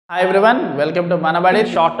Hi everyone, welcome to Manabadi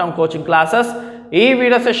short term coaching classes. ఈ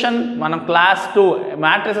video session మనం class 2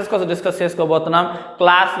 matrices కోసం discuss చేసుకోబోతున్నాం.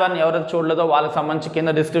 Class 1 ఎవరైతే చూడలేదో వాళ్ళకి సంబంధించి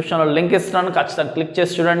కింద డిస్క్రిప్షన్లో లింక్ ఇస్తున్నాను, ఖచ్చితంగా క్లిక్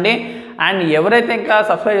చేసి చూడండి. అండ్ ఎవరైతే ఇంకా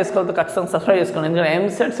సబ్స్క్రైబ్ చేసుకోవాలో ఖచ్చితంగా సబ్స్క్రైబ్ చేసుకోండి. ఎందుకంటే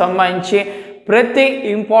ఎంసెట్ సంబంధించి ప్రతి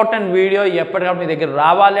ఇంపార్టెంట్ వీడియో ఎప్పటికప్పుడు మీ దగ్గర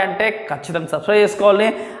రావాలి అంటే ఖచ్చితంగా సబ్స్క్రైబ్ చేసుకోవాలి.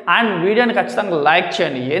 అండ్ వీడియోని ఖచ్చితంగా లైక్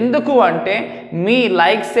చేయండి. ఎందుకు అంటే మీ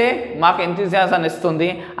లైక్సే మాకు ఎంతూజియాజం ఇస్తుంది.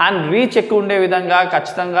 అండ్ రీచ్ ఎక్కువ ఉండే విధంగా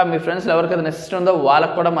ఖచ్చితంగా మీ ఫ్రెండ్స్ ఎవరికైతే నెక్స్ట్ ఉందో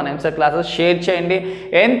వాళ్ళకు కూడా మన ఎంసెట్ క్లాసెస్ షేర్ చేయండి.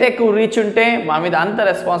 ఎంత ఎక్కువ రీచ్ ఉంటే మా మీద అంత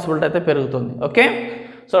రెస్పాన్సిబిలిటీ అయితే పెరుగుతుంది. ఓకే,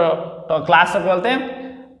 సో క్లాస్లోకి వెళ్తే,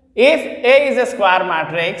 if A is a square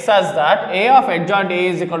matrix such that A of adjoint A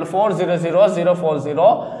is equal to 4 0 0 0 4 0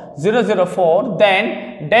 0 0 4, then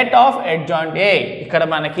det of adjoint A, ఇక్కడ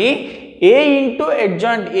మనకి A into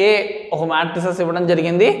adjoint A ఒక matrices ఇవ్వడం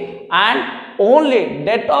జరిగింది. And only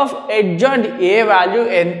det of adjoint A value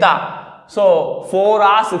ఎంత, so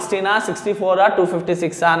 4 16 64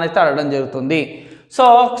 256 అని అయితే అడగడం జరుగుతుంది. సో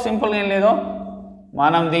సింపుల్గా ఏం లేదు,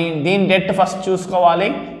 మనం దీని డెట్ ఫస్ట్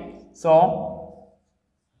చూసుకోవాలి. So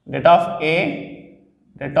det of A,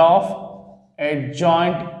 det of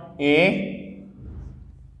adjoint A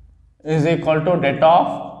is equal to det of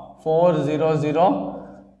 4 0 0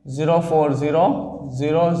 0 4 0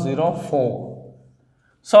 0 0 4.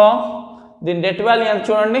 So దీని డెట్ వాల్యూ ఎంత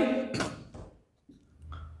చూడండి,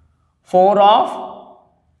 4 ఆఫ్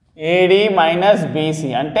AD మైనస్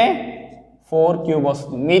BC అంటే 4 క్యూబ్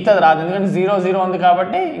వస్తుంది. మిగతాది రాదు, ఎందుకంటే 0 0 ఉంది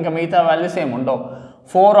కాబట్టి ఇంకా మిగతా వాల్యూస్ ఏమి ఉండవు.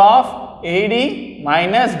 4 ఆఫ్ AD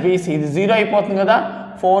మైనస్ BC, ఇది 0 అయిపోతుంది కదా.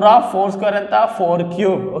 4 ఆఫ్ 4 స్క్వేర్ ఎంత, 4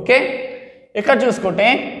 క్యూబ్. ఓకే, ఇక్కడ చూసుకుంటే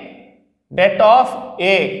det of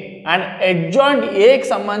A and adjoint Aకి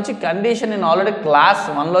సంబంధించి కండిషన్ నేను ఆల్రెడీ క్లాస్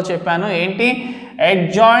 1లో చెప్పాను. ఏంటి,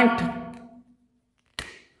 adjoint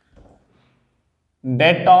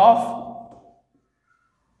det of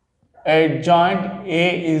adjoint A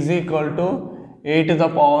is equal to a to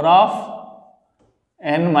the power of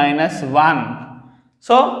n minus 1.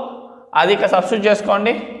 So అది ఇక్కడ సబ్స్టిట్యూట్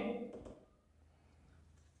చేసుకోండి,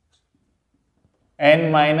 n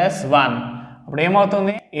మైనస్ 1. అప్పుడు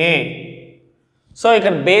ఏమవుతుంది, A. సో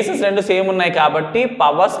ఇక్కడ బేసెస్ రెండు సేమ్ ఉన్నాయి కాబట్టి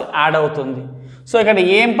పవర్స్ యాడ్ అవుతుంది. సో ఇక్కడ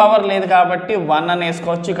ఏం పవర్ లేదు కాబట్టి 1 అని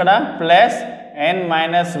వేసుకోవచ్చు. ఇక్కడ plus n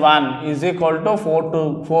minus 1 is equal to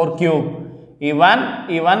 4 cube. ఈ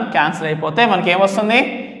 1 క్యాన్సిల్ అయిపోతే మనకి ఏమొస్తుంది,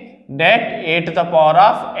 det a to the power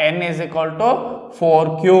of n is equal to 4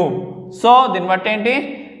 cube. So దీన్ని బట్టి ఏంటి,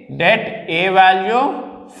 det a value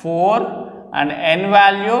 4 and n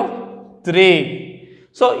value 3.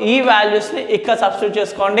 So ఈ వాల్యూస్ని ఇక్కడ సబ్స్టిట్యూట్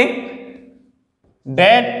చేసుకోండి.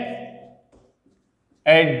 det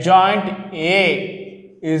adjoint A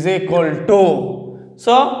is equal to,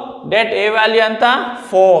 so det a value ఎంత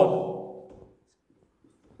 4,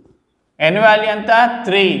 n వాల్యూ ఎంత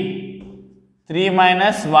 3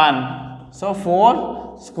 minus 1, so 4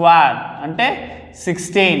 square అంటే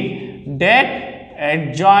 16. det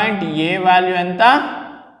adjoint A వాల్యూ ఎంత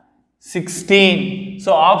 16.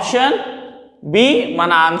 సో ఆప్షన్ బి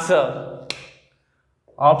మన ఆన్సర్,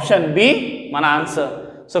 ఆప్షన్ బి మన ఆన్సర్.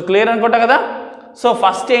 సో క్లియర్ అనుకుంటా కదా. సో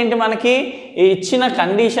ఫస్ట్ ఏంటి, మనకి ఈ ఇచ్చిన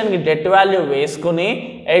కండిషన్కి డెట్ వాల్యూ వేసుకుని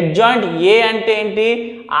adjoint A అంటే ఏంటి,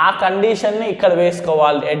 ఆ కండిషన్ని ఇక్కడ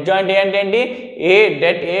వేసుకోవాలి. adjoint A అంటే ఏంటి,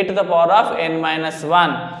 det a to the power of n minus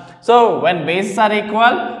 1. So when bases are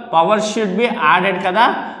equal power should be added కదా.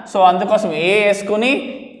 సో అందుకోసం A వేసుకుని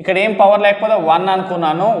ఇక్కడ ఏం పవర్ లేకపోతే 1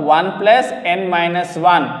 అనుకున్నాను, 1 ప్లస్ n మైనస్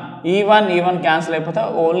 1, ఈ 1 క్యాన్సిల్ అయిపోతే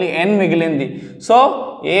ఓన్లీ n మిగిలింది. సో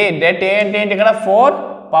det a అంటే ఏంటి, ఇక్కడ 4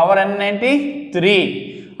 పవర్ n ఏంటి 3.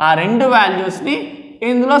 ఆ రెండు వాల్యూస్ని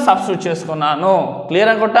ఇందులో సబ్స్టిట్యూట్ చేసుకున్నాను. క్లియర్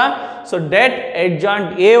అనుకుంటా. సో det adjoint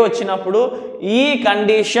A వచ్చినప్పుడు ఈ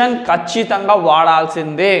కండిషన్ ఖచ్చితంగా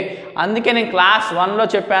వాడాల్సిందే. అందుకే నేను క్లాస్ 1లో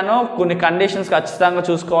చెప్పాను, కొన్ని కండిషన్స్ ఖచ్చితంగా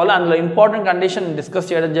చూసుకోవాలి. అందులో ఇంపార్టెంట్ కండిషన్ డిస్కస్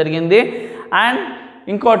చేయడం జరిగింది. అండ్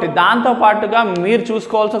ఇంకోటి దాంతోపాటుగా మీరు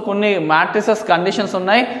చూసుకోవాల్సిన కొన్ని మ్యాట్రిసెస్ కండిషన్స్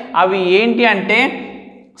ఉన్నాయి. అవి ఏంటి అంటే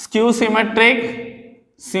స్క్యూ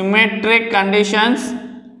సిమెట్రిక్ కండిషన్స్,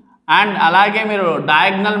 అండ్ అలాగే మీరు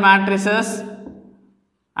diagonal matrices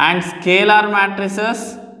and scalar matrices.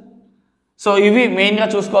 So ఇవి మెయిన్గా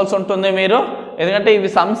చూసుకోవాల్సి ఉంటుంది మీరు, ఎందుకంటే ఇవి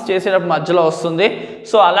సమ్స్ చేసేటప్పుడు మధ్యలో వస్తుంది.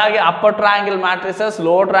 సో అలాగే upper triangle matrices,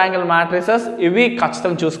 lower triangle matrices, ఇవి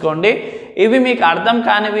ఖచ్చితంగా చూసుకోండి. ఇవి మీకు అర్థం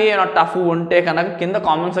కానివి టఫ్ ఉంటే కనుక కింద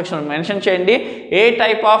కామెంట్ సెక్షన్లో మెన్షన్ చేయండి. ఏ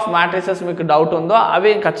టైప్ ఆఫ్ మ్యాట్రిసెస్ మీకు డౌట్ ఉందో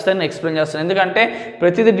అవి ఖచ్చితంగా ఎక్స్ప్లెయిన్ చేస్తాను. ఎందుకంటే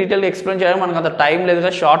ప్రతిదీ డీటెయిల్గా ఎక్స్ప్లెయిన్ చేయడం మనకు అంత టైం లేదు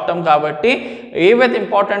కదా, షార్ట్ టర్మ్ కాబట్టి ఏవైతే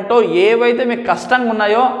ఇంపార్టెంటో ఏవైతే మీకు కష్టంగా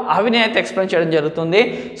ఉన్నాయో అవి నేనైతే ఎక్స్ప్లెయిన్ చేయడం జరుగుతుంది.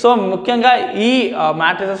 సో ముఖ్యంగా ఈ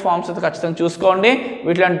మ్యాట్రిసెస్ ఫార్మ్స్ అయితే ఖచ్చితంగా చూసుకోండి.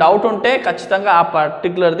 వీటిలో డౌట్ ఉంటే ఖచ్చితంగా ఎలాగా ఆ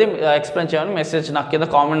పర్టికులర్ది ఎక్స్ప్లెయిన్ చేయమని మెసేజ్ నాకు కింద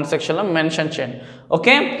కామెంట్ సెక్షన్లో మెన్షన్ చేయండి.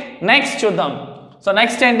 ఓకే, నెక్స్ట్ చూద్దాం. సో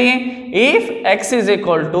నెక్స్ట్ ఏంటి, if X is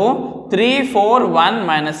equal to 3, 4, 1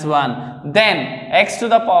 minus 1 then x to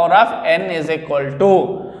the power of n is equal to.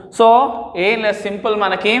 So ఏం లేదు, సింపుల్.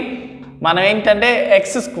 మనం ఏంటంటే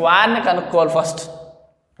ఎక్స్ స్క్వేర్ని కనుక్కోవాలి ఫస్ట్.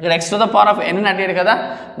 ఇక్కడ x to the power of n అని అడిగాడు కదా,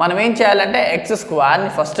 మనం ఏం చేయాలంటే ఎక్స్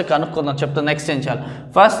స్క్వేర్ని ఫస్ట్ కనుక్కుందాం. చెప్తాను నెక్స్ట్ ఏం చేయాలి.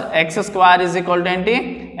 First X square is equal to ఏంటి,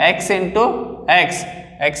 ఎక్స్ ఇంటూ ఎక్స్.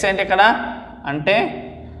 ఎక్స్ ఏంటి ఇక్కడ అంటే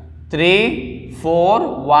 3, 4,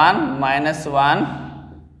 1 minus 1,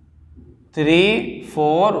 3,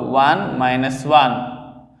 4, 1 minus 1.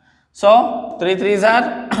 So 3 3s are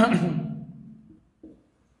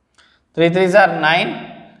 3 3s are 9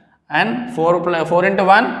 and 4 into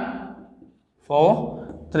 1 4,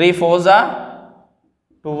 3 4s are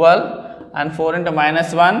 12 and 4 into minus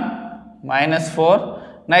 1 minus 4.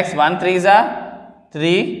 Next 1 3s are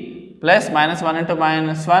 3 plus minus 1 into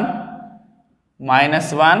minus 1 minus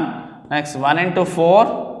 1. Next 1 into 4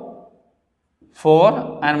 4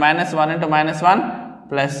 and minus 1 into minus 1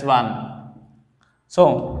 plus 1. So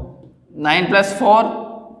 9 plus 4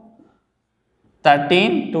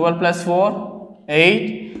 13, 12 plus 4 8,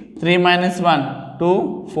 3 minus 1 2,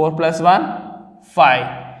 4 plus 1 5.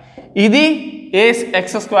 ఇది x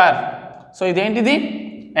square. So ఇదేంటిది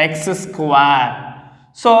x square.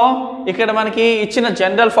 So ఇక్కడ మనకి ఇచ్చిన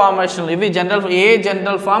general formation ఇవి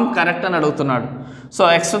general form correct అని అడుగుతున్నాడు. So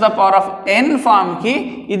x to the power of n ఫామ్కి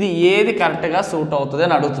ఇది ఏది కరెక్ట్గా సూట్ అవుతుంది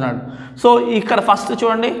అని అడుగుతున్నాడు. సో ఇక్కడ ఫస్ట్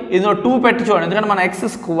చూడండి, ఇందులో 2 పెట్టి చూడండి, ఎందుకంటే మనం x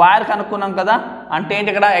స్క్వేర్ కనుక్కున్నాం కదా, అంటే ఏంటి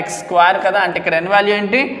ఇక్కడ x స్క్వేర్ కదా, అంటే ఇక్కడ n వాల్యూ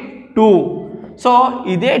ఏంటి 2. సో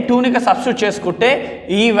ఇదే 2ని ఇక్కడ సబ్స్టిట్యూట్ చేసుకుంటే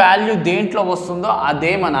ఈ వాల్యూ దేంట్లో వస్తుందో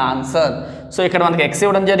అదే మన ఆన్సర్. సో ఇక్కడ మనకి x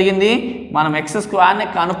ఇవ్వడం జరిగింది, మనం x స్క్వేర్ని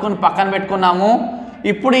కనుక్కొని పక్కన పెట్టుకున్నాము.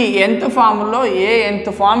 ఇప్పుడు ఈ nth ఫామ్లో ఏ nth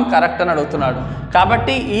ఫామ్ కరెక్ట్ అని అడుగుతున్నాడు.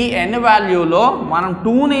 కాబట్టి ఈ n వాల్యూలో మనం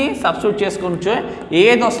 2ని సబ్స్టిట్యూట్ చేసుకుంటే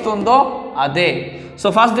ఏది వస్తుందో అదే. సో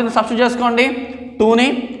ఫస్ట్ దీన్ని సబ్స్టిట్యూట్ చేసుకోండి. 2ని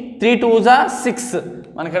 3 2s are 6,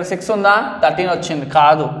 మనకి ఇక్కడ 6 ఉందా, 13 వచ్చింది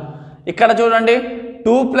కాదు. ఇక్కడ చూడండి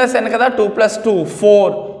 2 plus n కదా, 2 plus 2 4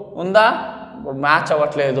 ఉందా, మ్యాచ్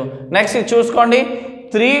అవ్వట్లేదు. నెక్స్ట్ ఇది చూసుకోండి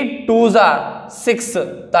 3 2s are 6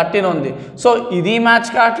 13 ఉంది. సో ఇది మ్యాచ్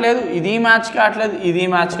కావట్లేదు, ఇది మ్యాచ్ కావట్లేదు, ఇది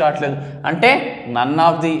మ్యాచ్ కావట్లేదు, అంటే నన్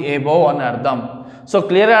ఆఫ్ ది ఎబోవ్ అని అర్థం. సో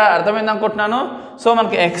క్లియర్గా అర్థమైంది అనుకుంటున్నాను. సో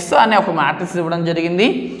మనకి ఎక్స్ అనే ఒక మ్యాట్రిక్స్ ఇవ్వడం జరిగింది,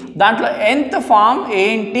 దాంట్లో nth ఫామ్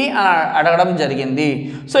ఏంటి అని అడగడం జరిగింది.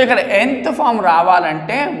 సో ఇక్కడ nth ఫామ్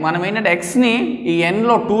రావాలంటే మనం ఏంటంటే ఎక్స్ని ఈ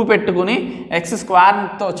nలో 2 పెట్టుకుని ఎక్స్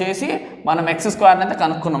స్క్వేర్తో చేసి మనం ఎక్స్ స్క్వేర్ని అయితే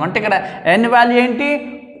కనుక్కున్నాం. అంటే ఇక్కడ n వాల్యూ ఏంటి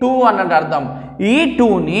 2 అన్నట్టు అర్థం. ఈ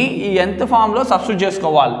 2ని ఈ nth ఫామ్లో సబ్స్టిట్యూట్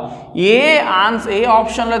చేసుకోవాలి. ఏ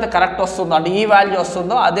ఆప్షన్లో అయితే కరెక్ట్ వస్తుందో, అంటే ఈ వాల్యూ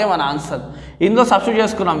వస్తుందో అదే మన ఆన్సర్. ఇందులో సబ్స్టిట్యూట్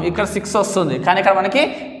చేసుకున్నాం, ఇక్కడ 6 వస్తుంది, కానీ ఇక్కడ మనకి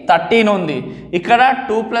 13 ఉంది. ఇక్కడ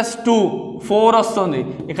 2 plus 2 4 వస్తుంది,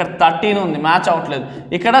 ఇక్కడ 13 ఉంది, మ్యాచ్ అవ్వట్లేదు.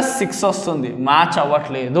 ఇక్కడ 6 వస్తుంది, మ్యాచ్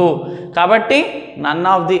అవ్వట్లేదు. కాబట్టి నన్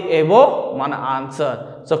ఆఫ్ ది ఎబో మన ఆన్సర్.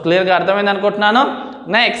 సో క్లియర్గా అర్థమైంది అనుకుంటున్నాను.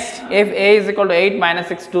 Next, if a is equal to 8 minus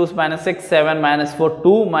 6 2 minus 6 7 minus 4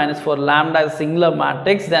 2 minus 4 lambda is singular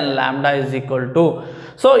matrix, then lambda is equal to.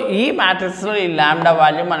 So ఈ మ్యాట్రిక్స్లో ఈ లాంబ్డా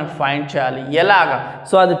వాల్యూ మనం ఫైండ్ చేయాలి. ఎలాగా?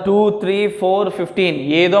 సో అది 2 3 4 15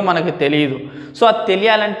 ఏదో మనకు తెలియదు. సో అది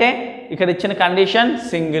తెలియాలంటే ఇక్కడ ఇచ్చిన condition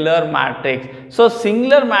singular matrix. So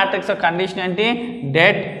singular matrix condition ఏంటి,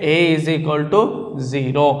 debt a is equal to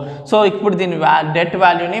 0. So ఇప్పుడు దీని డెట్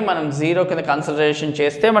వాల్యూని మనం 0 కింద కన్సిడరేషన్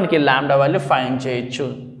చేస్తే మనకి లాంబ్డా వాల్యూ ఫైండ్ చేయొచ్చు.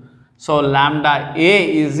 So lambda a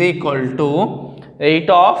is equal to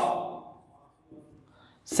 8 of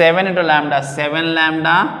 7 into lambda 7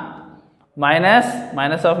 lambda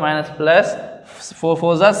minus of minus plus 4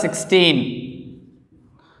 4s are 16.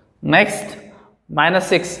 Next minus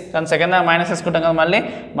 6, కానీ సెకండ్ మైనస్ వేసుకుంటాం కదా, మళ్ళీ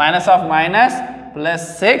minus of minus plus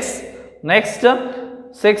 6. Next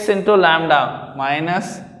 6 into lambda minus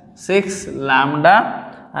 6 lambda,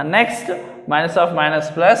 and next minus of minus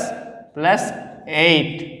plus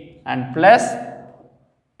 8 and plus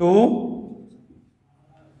 2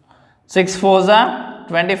 6 4s are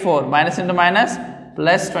 24, minus into minus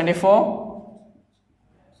plus 24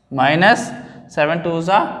 minus 7 2s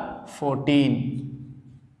are 14.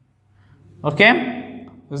 Okay,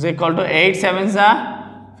 is equal to 8 7s are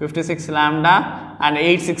 56 lambda and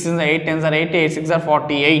 8 6s are 8 10s are 80, 8 6 are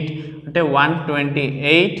 48, అంటే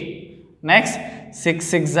 128. Next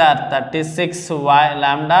 6 6 are 36 y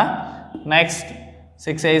lambda. Next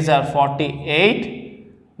 6 8s are 48.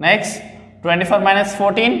 Next 24 minus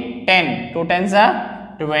 14 10, 2 10s are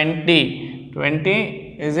 20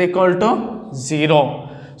 is equal to 0.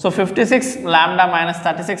 So 56 lambda minus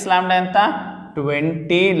 36 lambda ఎంత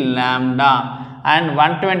 20 lambda and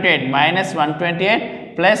 128 minus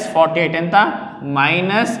 128 plus 48 ఎంత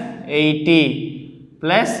minus 80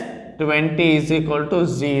 plus 20 is equal to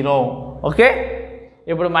 0. Okay,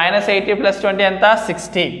 ఇప్పుడు minus 80 plus 20 ఎంత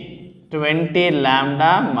 60. 20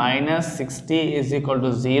 lambda minus 60 is equal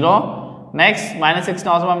to 0. Next minus 6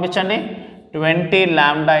 అవసరం పంపించండి. 20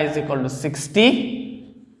 lambda is equal to 60.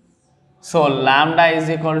 So lambda is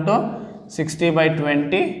equal to 60 by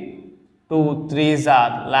 20. 2 3s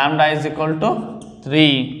are lambda is equal to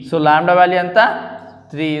 3. So lambda value ఎంత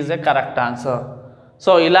 3 is a correct answer.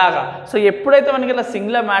 So ఇలాగా so ఎప్పుడైతే మనకి ఇలా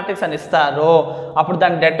singular matrix అని ఇస్తారో అప్పుడు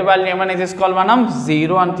దాని డెట్ వాల్యూ ఏమని తీసుకోవాలి, మనం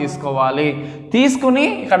 0 అని తీసుకోవాలి. తీసుకుని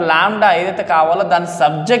ఇక్కడ లాంబ్డా ఏదైతే కావాలో దాన్ని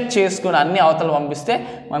సబ్జెక్ట్ చేసుకుని అన్ని అవతలు పంపిస్తే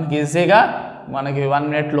మనకి ఈజీగా మనకి 1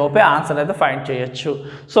 minute లోపే ఆన్సర్ అయితే ఫైండ్ చేయొచ్చు.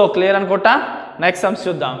 సో క్లియర్ అనుకుంటా. నెక్స్ట్ సమ్స్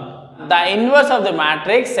చూద్దాం. The inverse of the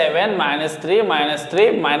matrix 7 minus 3 minus 3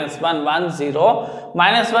 minus 1 1 0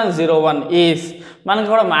 minus 1 0 1 is మనకి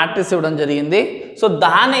కూడా మ్యాట్రిక్స్ ఇవ్వడం జరిగింది. సో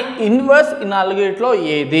దాని ఇన్వర్స్ ఈ నాలుగిట్లో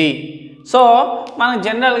ఏది? సో మనం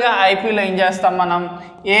జనరల్గా ఐపీలో ఏం చేస్తాం, మనం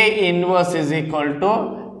ఏ inverse is equal to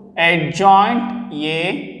adjoint A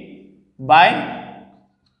by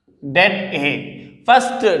det A.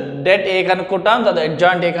 First det ఏ కనుక్కుంటాం, తర్వాత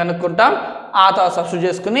adjoint ఏ కనుక్కుంటాం, ఆ తర్వాత సబ్స్టిట్యూట్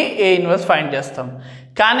చేసుకుని ఏ ఇన్వర్స్ ఫైండ్ చేస్తాం.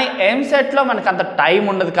 కానీ ఎంసెట్లో మనకు అంత టైం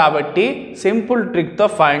ఉండదు కాబట్టి సింపుల్ ట్రిక్తో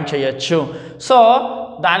ఫైండ్ చేయొచ్చు. సో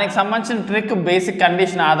దానికి సంబంధించిన ట్రిక్ బేసిక్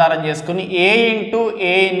కండిషన్ ఆధారం చేసుకుని ఏ into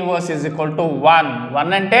A inverse is equal to 1.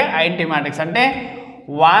 1 అంటే ఐడెంటిటీ మ్యాట్రిక్స్ అంటే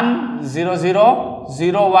 1 0 0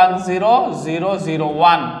 0 1 0 0 0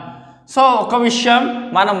 1. సో ఒక విషయం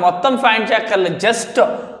మనం మొత్తం ఫైండ్ చేయక్కర్లేదు, జస్ట్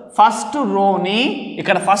ఫస్ట్ రోని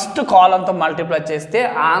ఇక్కడ ఫస్ట్ కాలంతో మల్టిప్లై చేస్తే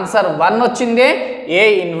ఆన్సర్ 1 వచ్చిందే ఏ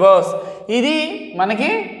ఇన్వర్స్. ఇది మనకి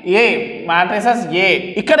ఏ మ్యాట్రిసెస్ ఏ,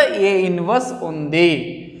 ఇక్కడ ఏ ఇన్వర్స్ ఉంది.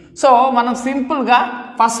 సో మనం సింపుల్గా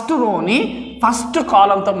ఫస్ట్ రోని ఫస్ట్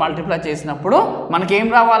కాలంతో మల్టిప్లై చేసినప్పుడు మనకి ఏం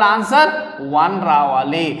రావాలి, ఆన్సర్ 1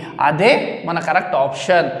 రావాలి. అదే మన కరెక్ట్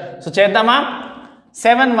ఆప్షన్. సో చేద్దామా.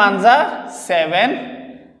 7 1s are 7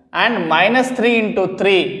 and minus 3 into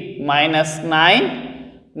 3 minus 9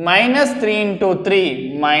 minus 3 into 3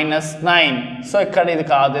 minus 9. So ఇక్కడ ఇది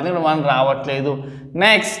కాదు, ఎందుకంటే 1 రావట్లేదు.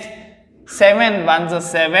 Next 7 1s are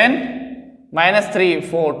 7 minus 3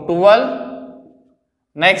 4 12.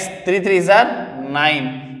 Next 3 3s are 9.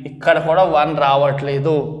 ఇక్కడ కూడా 1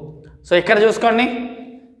 రావట్లేదు. సో ఇక్కడ చూసుకోండి,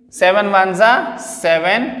 7 1s are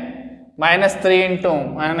 7 minus 3 into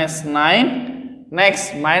minus 9. Next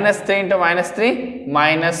minus 3 into minus 3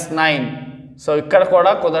 minus 9. So ఇక్కడ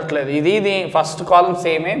కూడా కుదరట్లేదు. ఇది ఫస్ట్ కాలం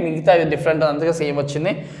సేమే, మిగతా ఇది డిఫరెంట్, అందుకే సేమ్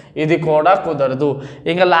వచ్చింది. ఇది కూడా కుదరదు.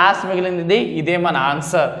 ఇంకా లాస్ట్ మిగిలింది ఇదే మన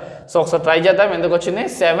ఆన్సర్. సో ఒకసారి ట్రై చేద్దాం ఎందుకు వచ్చింది.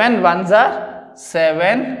 7 1s are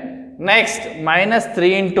 7. Next minus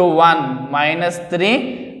 3 into 1 minus 3.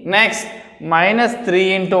 Next minus 3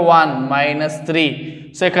 into 1 minus 3.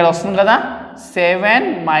 So ఇక్కడ వస్తుంది కదా 7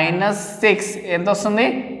 minus 6 ఎంత వస్తుంది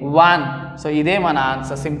 1. సో ఇదే మన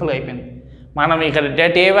ఆన్సర్. సింపుల్గా అయిపోయింది. మనం ఇక్కడ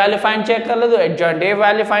డెట్ ఏ వాల్యూ ఫైండ్ చేయక్కర్లేదు, అడ్జాయింట్ ఏ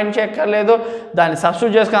వాల్యూ ఫైండ్ చేయక్కర్లేదు, దాన్ని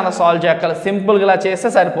సబ్స్టిట్యూట్ చేసుకొని అలా సాల్వ్ చేయక్కర్లేదు. సింపుల్గా ఇలా చేస్తే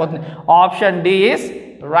సరిపోతుంది. Option D is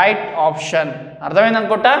right option. అర్థమైంది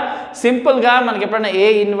అనుకుంటా. సింపుల్గా మనకి ఎప్పుడైనా ఏ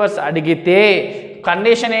ఇన్వర్స్ అడిగితే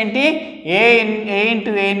కండిషన్ ఏంటి, ఏ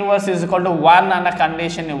into A inverse is equal to 1 అన్న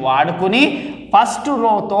కండిషన్ని వాడుకుని ఫస్ట్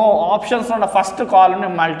రోతో ఆప్షన్స్లో ఉన్న ఫస్ట్ కాలంని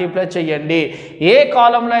మల్టిప్లై చేయండి. ఏ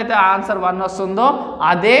కాలంలో అయితే ఆన్సర్ 1 వస్తుందో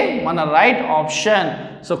అదే మన రైట్ ఆప్షన్.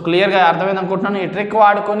 సో క్లియర్గా అర్థమైంది అనుకుంటున్నాను. ఈ ట్రిక్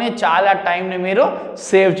వాడుకొని చాలా టైంని మీరు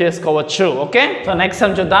సేవ్ చేసుకోవచ్చు. ఓకే, సో నెక్స్ట్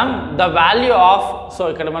టైం చూద్దాం. ద వాల్యూ ఆఫ్, సో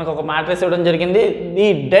ఇక్కడ మనకు ఒక మ్యాట్రిక్స్ ఇవ్వడం జరిగింది. ఈ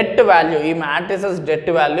డెట్ వాల్యూ, ఈ మ్యాట్రిసెస్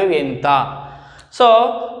డెట్ వాల్యూ ఎంత? సో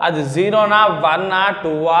అది 0నా 1నా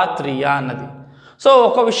 2ఆ 3ఆ అన్నది. సో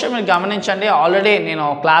ఒక విషయం మీరు గమనించండి, ఆల్రెడీ నేను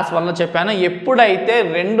క్లాస్ 1లో చెప్పాను, ఎప్పుడైతే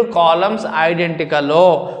 2 కాలమ్స్ ఐడెంటికలో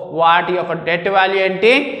వాటి యొక్క డెట్ వాల్యూ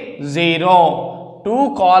ఏంటి 0. 2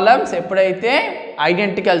 కాలమ్స్ ఎప్పుడైతే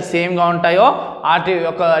ఐడెంటికల్ సేమ్గా ఉంటాయో వాటి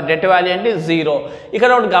యొక్క డెట్ వాల్యూ ఏంటి 0. ఇక్కడ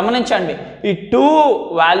ఒకటి గమనించండి, ఈ 2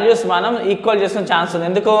 వాల్యూస్ మనం ఈక్వల్ చేసుకునే ఛాన్స్ ఉంది.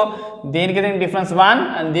 ఎందుకు, దీనికి దీనికి డిఫరెన్స్ 1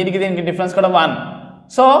 అండ్ దీనికి డిఫరెన్స్ కూడా 1.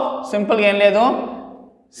 సో సింపుల్గా ఏం లేదు,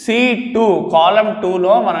 C2 కాలమ్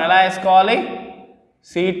 2లో మనం ఎలా వేసుకోవాలి,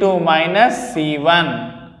 C2 మైనస్ C1.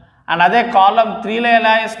 అండ్ అదే కాలమ్ 3లో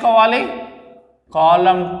ఎలా వేసుకోవాలి,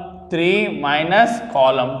 కాలమ్ 3 మైనస్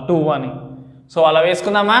కాలమ్ 2 అని. సో అలా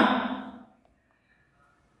వేసుకుందామా.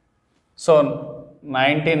 సో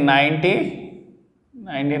 1990,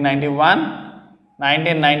 1991,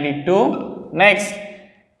 1992. నెక్స్ట్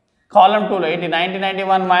కాలమ్ 2లో ఏంటి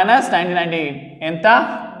 1991 మైనస్ 1990 ఎంత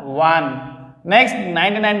 1. Next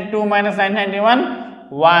 1992 minus 1991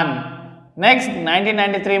 1. Next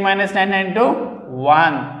 1993 minus 992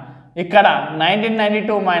 1. ఇక్కడ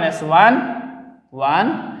 1992 మైనస్ 1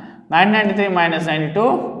 1, 993 మైనస్ 92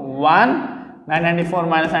 1,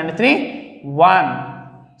 994 మైనస్ 93 1.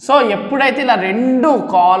 సో ఎప్పుడైతే ఇలా రెండు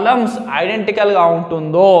కాలమ్స్ ఐడెంటికల్గా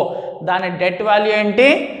ఉంటుందో దాని డెట్ వాల్యూ ఏంటి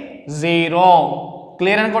 0.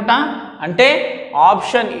 క్లియర్ అనుకుంటా. అంటే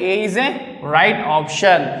option A is a right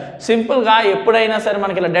option. సింపుల్గా ఎప్పుడైనా సరే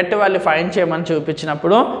మనకి ఇలా డెట్ వాల్యూ ఫైండ్ చేయమని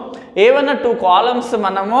చూపించినప్పుడు ఏమన్నా 2 కాలమ్స్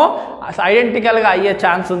మనము ఐడెంటికల్గా అయ్యే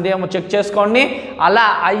ఛాన్స్ ఉంది ఏమో చెక్ చేసుకోండి. అలా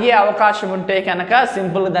అయ్యే అవకాశం ఉంటే కనుక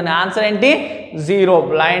సింపుల్గా దాని ఆన్సర్ ఏంటి 0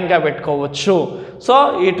 బ్లైండ్గా పెట్టుకోవచ్చు. సో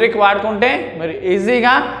ఈ ట్రిక్ వాడుకుంటే మీరు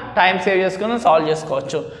ఈజీగా టైం సేవ్ చేసుకుని సాల్వ్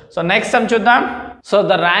చేసుకోవచ్చు. సో నెక్స్ట్ సమ్ చూద్దాం. So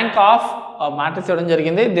the rank of matrix ఇవ్వడం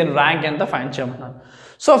జరిగింది, దీని ర్యాంక్ ఎంత find చేయమన్నాను.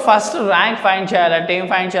 So first rank find చేయాలంటే ఏం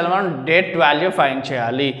ఫైండ్ చేయాలి మనం డెట్ వాల్యూ ఫైండ్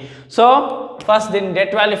చేయాలి. సో ఫస్ట్ దీని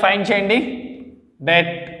డెట్ వాల్యూ ఫైండ్ చేయండి.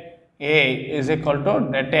 Det A is equal to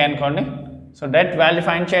det A అనుకోండి. సో డెట్ వాల్యూ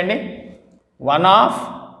ఫైండ్ చేయండి. 1 of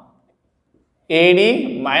AD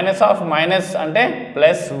minus of minus అంటే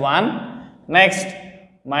 +1, next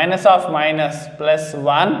minus of minus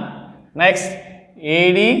 +1, next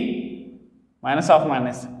AD minus of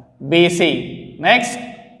minus BC, next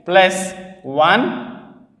 +1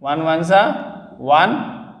 1 1s 1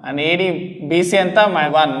 and AD BC అంతా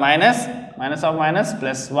 1 minus of minus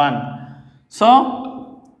 +1. So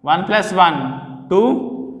 1 + 1 2,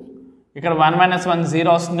 ఇక్కడ 1 - 1 0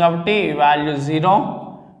 వస్తుంది కాబట్టి value 0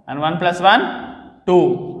 and 1 + 1 2.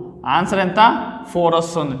 Answer ఎంత 4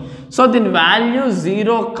 వస్తుంది. So దీని value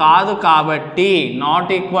 0 కాదు కాబట్టి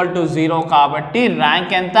నాట్ ఈక్వల్ టు 0 కాబట్టి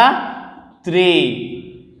ర్యాంక్ ఎంత 3.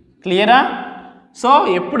 క్లియరా? సో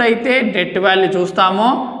ఎప్పుడైతే డెట్ వాల్యూ చూస్తామో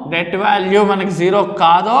డెట్ వాల్యూ మనకి 0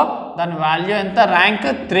 కాదో దాని వాల్యూ ఎంత ర్యాంక్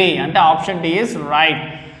 3 అంటే option D is right.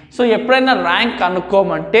 So ఎప్పుడైనా ర్యాంక్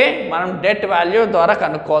కనుక్కోమంటే మనం డెట్ వాల్యూ ద్వారా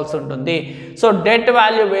కనుక్కోవాల్సి ఉంటుంది. సో డెట్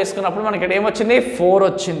వాల్యూ వేసుకున్నప్పుడు మనకి ఇక్కడ ఏమొచ్చింది 4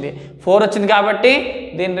 వచ్చింది. 4 వచ్చింది కాబట్టి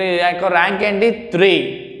దీని యొక్క ర్యాంక్ ఏంటి 3.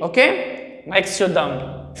 ఓకే నెక్స్ట్ చూద్దాం.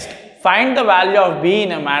 Find the value of be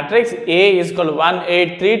in a matrix A is equal to 1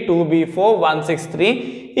 8 3 2 B 4 1 6 3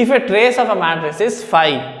 if a trace of a matrix is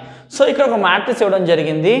 5. So ఇక్కడ ఒక మ్యాట్రిక్స్ ఇవ్వడం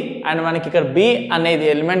జరిగింది అండ్ మనకి ఇక్కడ బి అనేది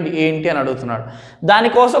ఎలిమెంట్ ఏంటి అని అడుగుతున్నాడు.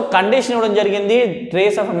 దానికోసం కండిషన్ ఇవ్వడం జరిగింది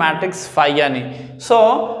ట్రేస్ ఆఫ్ మ్యాట్రిక్స్ 5 అని. సో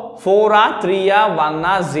 4ఆ 3ఆ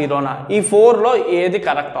 1ఆ 0నా ఈ 4లో ఏది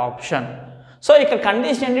కరెక్ట్ ఆప్షన్? సో ఇక్కడ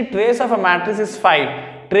కండిషన్ ఏంటి trace of a matrix is 5.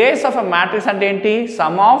 Trace of a matrix అంటే ఏంటి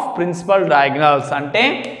సమ్ ఆఫ్ ప్రిన్సిపల్ డయాగ్నల్స్ అంటే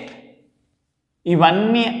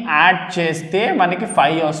ఇవన్నీ యాడ్ చేస్తే మనకి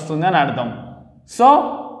 5 వస్తుంది అని అర్థం. So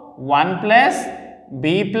 1 + b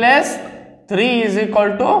 + 3 is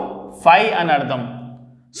equal to 5 అని అర్థం.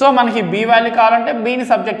 సో మనకి b వాల్యూ కావాలంటే bని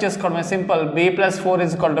సబ్జెక్ట్ చేసుకోవడమే simple. b + 4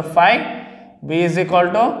 is equal to 5, b is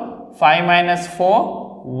equal to 5 - 4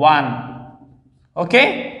 1. Okay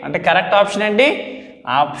అంటే కరెక్ట్ ఆప్షన్ ఏంటి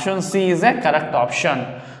option C is a correct option.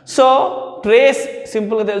 So trace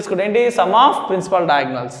సింపుల్గా తెలుసుకుంటే ఏంటి some of principal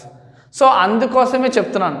diagonals. So అందుకోసమే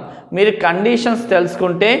చెప్తున్నాను మీరు కండిషన్స్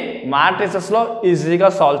తెలుసుకుంటే మ్యాట్రిసెస్లో ఈజీగా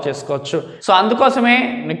సాల్వ్ చేసుకోవచ్చు. సో అందుకోసమే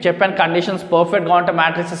మీకు చెప్పాను కండిషన్స్ పర్ఫెక్ట్గా ఉంటే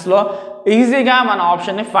మ్యాట్రిసెస్లో ఈజీగా మన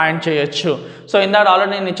ఆప్షన్ని ఫైండ్ చేయొచ్చు. సో ఇందాక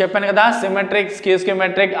ఆల్రెడీ నేను చెప్పాను కదా symmetric skew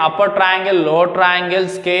symmetric upper triangle lower triangle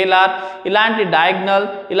scalar ఇలాంటి డయాగ్నల్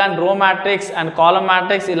ఇలాంటి రో మ్యాట్రిక్స్ అండ్ కాలమ్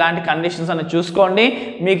మ్యాట్రిక్స్ ఇలాంటి కండిషన్స్ అని చూసుకోండి.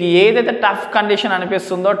 మీకు ఏదైతే టఫ్ కండిషన్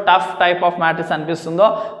అనిపిస్తుందో టఫ్ టైప్ ఆఫ్ మ్యాట్రిక్స్ అనిపిస్తుందో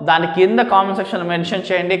దాని కింద కామెంట్ సెక్షన్లో మెన్షన్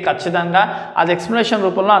చేయండి. ఖచ్చితంగా అది ఎక్స్ప్లెనేషన్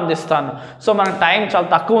రూపంలో అందిస్తాను. సో మనకు టైం చాలా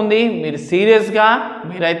తక్కువ ఉంది. మీరు సీరియస్గా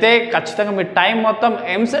మీరైతే ఖచ్చితంగా మీ టైం మొత్తం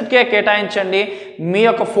ఎంసెట్కే కేటాయించండి. మీ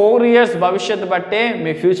యొక్క 4 years భవిష్యత్తు బట్టే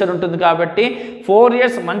మీ ఫ్యూచర్ ఉంటుంది కాబట్టి 4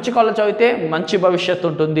 years మంచి కాలేజ్ చదివితే మంచి భవిష్యత్తు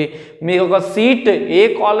ఉంటుంది. మీకు ఒక సీట్ ఏ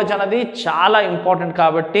కాలేజ్ అనేది చాలా ఇంపార్టెంట్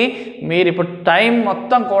కాబట్టి మీరు ఇప్పుడు టైం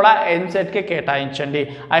మొత్తం కూడా ఎంసెట్కే కేటాయించండి.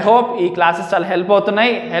 ఐ హోప్ ఈ క్లాసెస్ చాలా హెల్ప్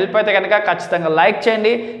అవుతున్నాయి. హెల్ప్ అయితే కనుక ఖచ్చితంగా లైక్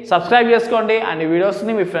చేయండి, సబ్స్క్రైబ్ చేసుకోండి అండ్ ఈ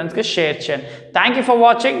వీడియోస్ని మీ ఫ్రెండ్స్కి షేర్ చేయండి. Thank you for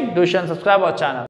watching. Do share and subscribe our channel.